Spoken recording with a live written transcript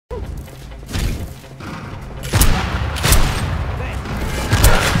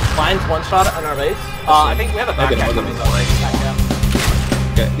Mine's one shot on our base. I think we have a backpack coming though, right?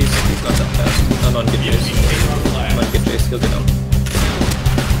 Okay, he's not that fast. I'm on good chase. I'm on good chase, he'll get down.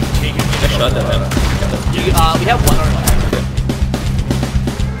 I shot at him. We have one on our left. Okay.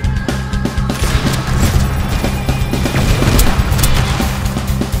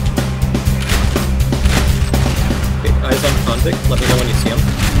 Okay, eyes on convict, let me know when you see him.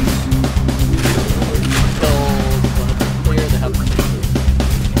 So, clear the hub.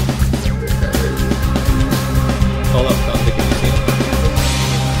 Call out convict if you see him.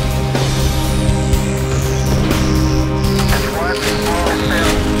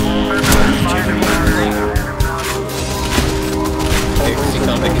 Okay, see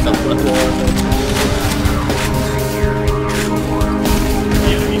convict, he's on the left.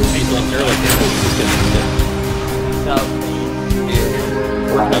 He's linked early. He's good, he's good. No.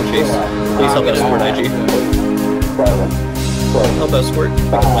 Working on chase. Please help escort IG. Help escort. I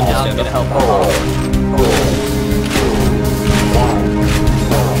can win this Yeah, I'm stand gonna up. help.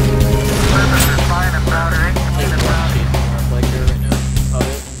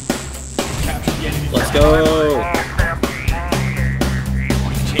 Let's go!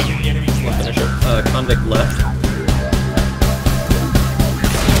 We'll finish it. Convict left.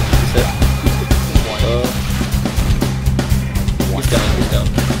 He's hit. He's down, he's down.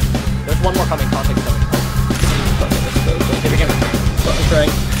 There's one more coming, contact coming. I'm trying.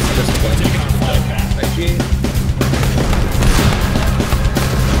 I'm disappointed. IG.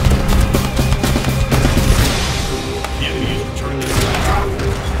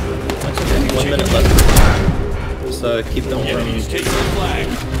 That's okay. 1 minute left. Just keep them from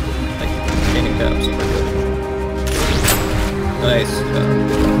like gaining tabs. Nice.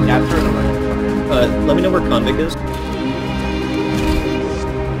 Capture it. Let me know where convict is.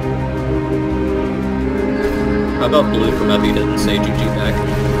 How about blue from Evie didn't say GG back?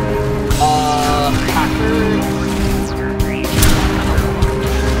 Hacker.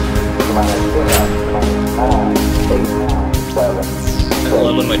 I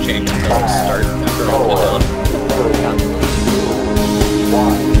love when my chain doesn't start after all the way down. Oh,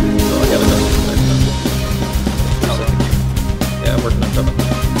 I gotta go. Yeah, I'm working on trouble.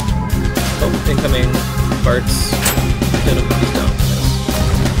 Oh, incoming parts. Hit him, he's down.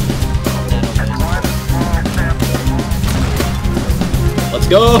 Let's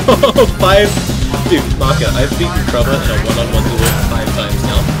go! 5! Dude, Maka, I've beaten Trubba in a one-on-one duel 5 times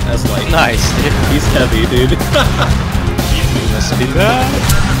now, as light. Nice, dude. He's heavy, dude. Must be bad.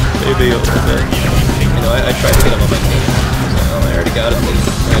 Maybe a little bit. You know, I tried to get him on my team. So, oh, I already got him. You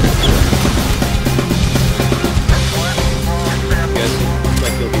guys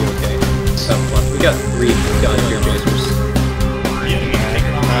might feel be okay. Have fun. We got 3 god-tier chasers.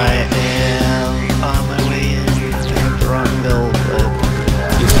 I am on my way in. I have the wrong build, but...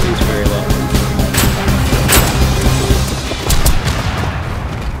 He's very low.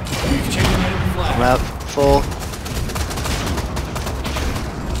 I'm up full.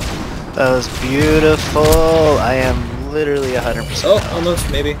 That was beautiful. I am literally 100%. Oh, almost,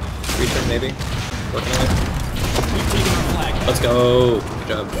 maybe. Return, maybe. Working on it. Let's go. Good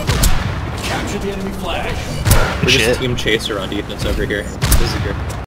job. Capture the enemy flag. We're just team chaser on defense over here. This is good.